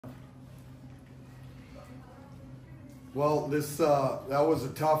Well, that was a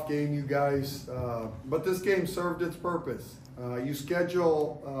tough game, you guys, but this game served its purpose. You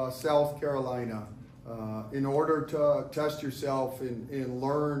schedule South Carolina in order to test yourself and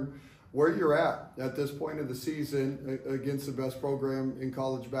learn where you're at this point of the season against the best program in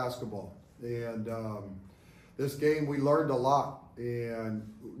college basketball. And this game, we learned a lot, and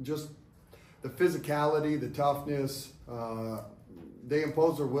just the physicality, the toughness, they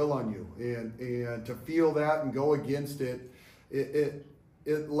impose their will on you, and to feel that and go against it,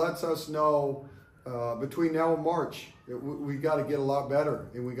 it lets us know between now and March we got to get a lot better,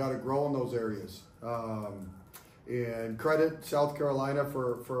 and we got to grow in those areas. And credit South Carolina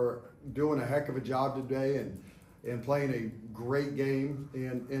for doing a heck of a job today and playing a great game,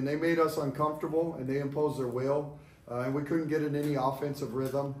 and they made us uncomfortable, and they imposed their will, and we couldn't get in any offensive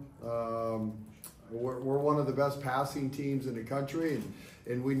rhythm. We're one of the best passing teams in the country,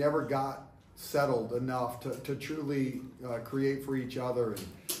 and we never got settled enough to truly create for each other. And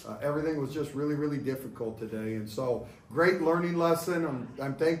everything was just really, really difficult today. And so, great learning lesson.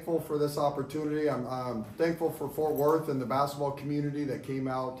 I'm thankful for this opportunity. I'm thankful for Fort Worth and the basketball community that came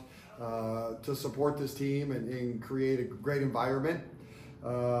out to support this team and create a great environment.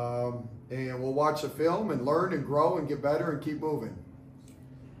 And we'll watch the film and learn and grow and get better and keep moving.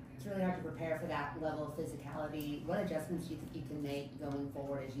 It's really hard to prepare for that level of physicality. What adjustments do you think you can make going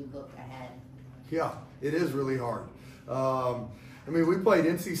forward as you look ahead? Yeah, it is really hard. I mean, we played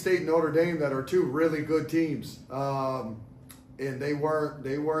NC State and Notre Dame that are two really good teams, and they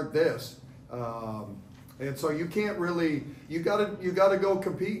weren't this. And so you can't really, you gotta go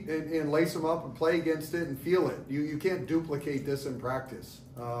compete and lace them up and play against it and feel it. You can't duplicate this in practice,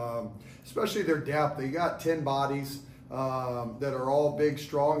 especially their depth. They got 10 bodies that are all big,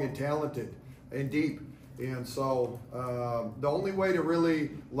 strong, and talented and deep. And so the only way to really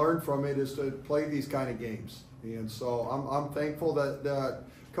learn from it is to play these kind of games. And so I'm thankful that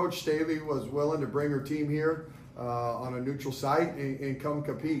Coach Staley was willing to bring her team here on a neutral site and come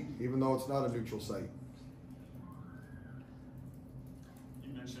compete, even though it's not a neutral site.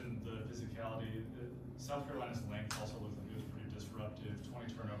 You mentioned the physicality. South Carolina's length also looked like it was pretty disruptive.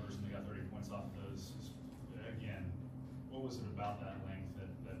 20 turnovers and they got 30 points off of those. Again, what was it about that length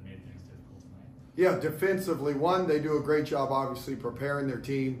that made things difficult tonight? Yeah, defensively, one, they do a great job obviously preparing their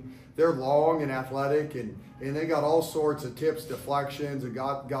team. They're long and athletic, and they got all sorts of tips, deflections, and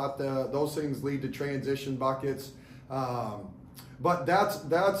got those things lead to transition buckets. But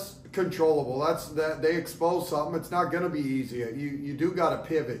that's controllable. That they expose something. It's not going to be easy. You do got to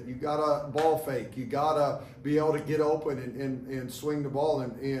pivot. You got to ball fake. You got to be able to get open and swing the ball.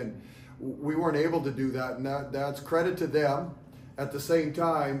 And we weren't able to do that. And that's credit to them. At the same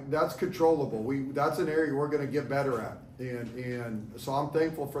time, that's controllable. That's an area we're going to get better at. And so I'm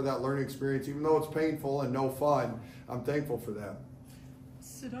thankful for that learning experience. Even though it's painful and no fun, I'm thankful for that.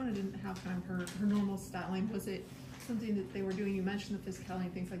 Sedona didn't have kind of her normal stat line. Was it something that they were doing? You mentioned the physicality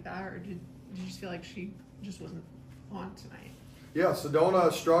and things like that, or did you just feel like she just wasn't on tonight? Yeah,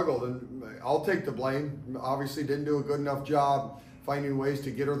 Sedona struggled, and I'll take the blame. Obviously didn't do a good enough job finding ways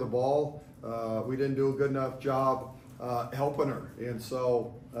to get her the ball. We didn't do a good enough job helping her, and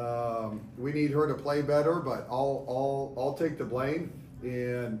so we need her to play better. But I'll take the blame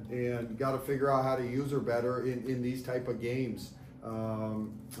and got to figure out how to use her better in these type of games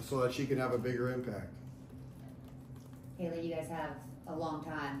so that she can have a bigger impact. Hailey, you guys have a long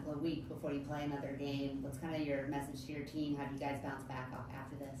time, a week before you play another game. What's kind of your message to your team? How do you guys bounce back up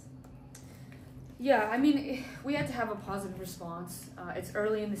after this? Yeah, I mean, we had to have a positive response. It's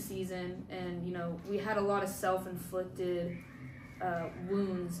early in the season, and, we had a lot of self-inflicted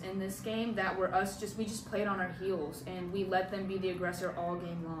wounds in this game that were we just played on our heels, and we let them be the aggressor all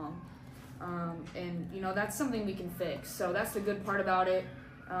game long. And, that's something we can fix. So that's the good part about it.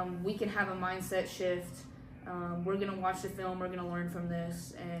 We can have a mindset shift. We're going to watch the film. We're going to learn from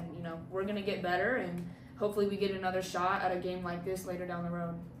this, and, we're going to get better, and hopefully we get another shot at a game like this later down the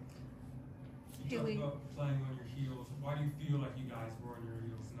road. You talk about playing on your heels. Why do you feel like you guys were on your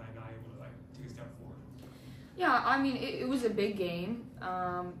heels tonight, not able to take a step forward? Yeah, I mean, it was a big game.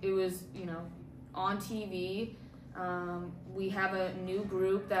 It was, on TV. We have a new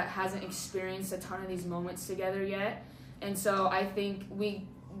group that hasn't experienced a ton of these moments together yet. And so I think we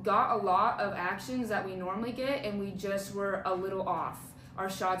got a lot of actions that we normally get, and we just were a little off. Our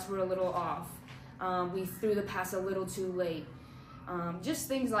shots were a little off. We threw the pass a little too late. Just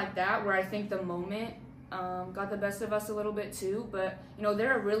things like that where I think the moment got the best of us a little bit too. But,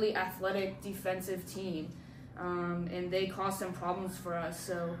 they're a really athletic defensive team, and they caused some problems for us.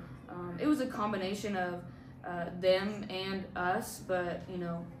 So it was a combination of them and us, but,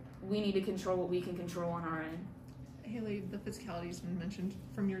 we need to control what we can control on our end. Hailey, the physicality's been mentioned.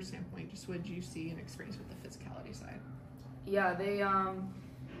 From your standpoint, just what did you see and experience with the physicality side? Yeah,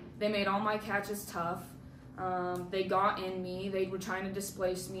 they made all my catches tough. They got in me. They were trying to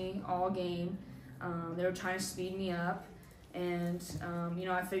displace me all game. They were trying to speed me up. And,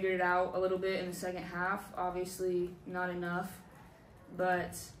 I figured it out a little bit in the second half. Obviously, not enough.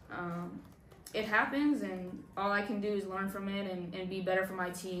 But it happens, and all I can do is learn from it and be better for my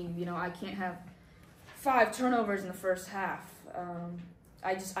team. I can't have 5 turnovers in the first half.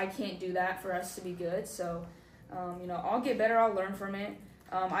 I can't do that for us to be good. So, I'll get better. I'll learn from it.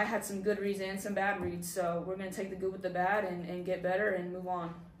 I had some good reads and some bad reads, so we're going to take the good with the bad and get better and move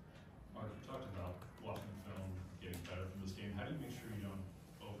on. Mark, you talked about watching film, getting better from this game. How do you make sure you don't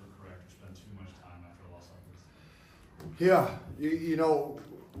overcorrect or spend too much time after a loss like this? Yeah,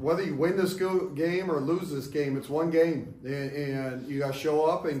 whether you win this game or lose this game, it's one game, and you got to show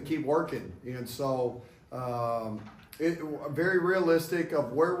up and keep working. And so, very realistic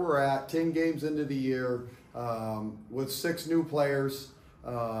of where we're at, 10 games into the year, with 6 new players,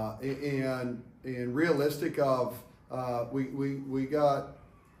 and realistic of we got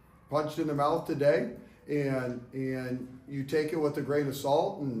punched in the mouth today, and you take it with a grain of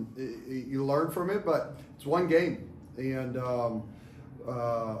salt and you learn from it, but it's one game, and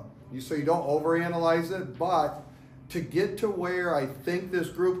so you don't overanalyze it. But to get to where I think this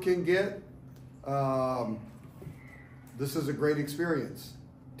group can get, this is a great experience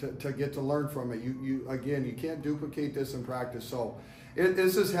to get to learn from it. You can't duplicate this in practice. So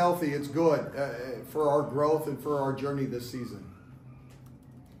this is healthy. It's good for our growth and for our journey this season.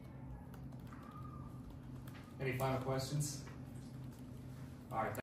 Any final questions? All right.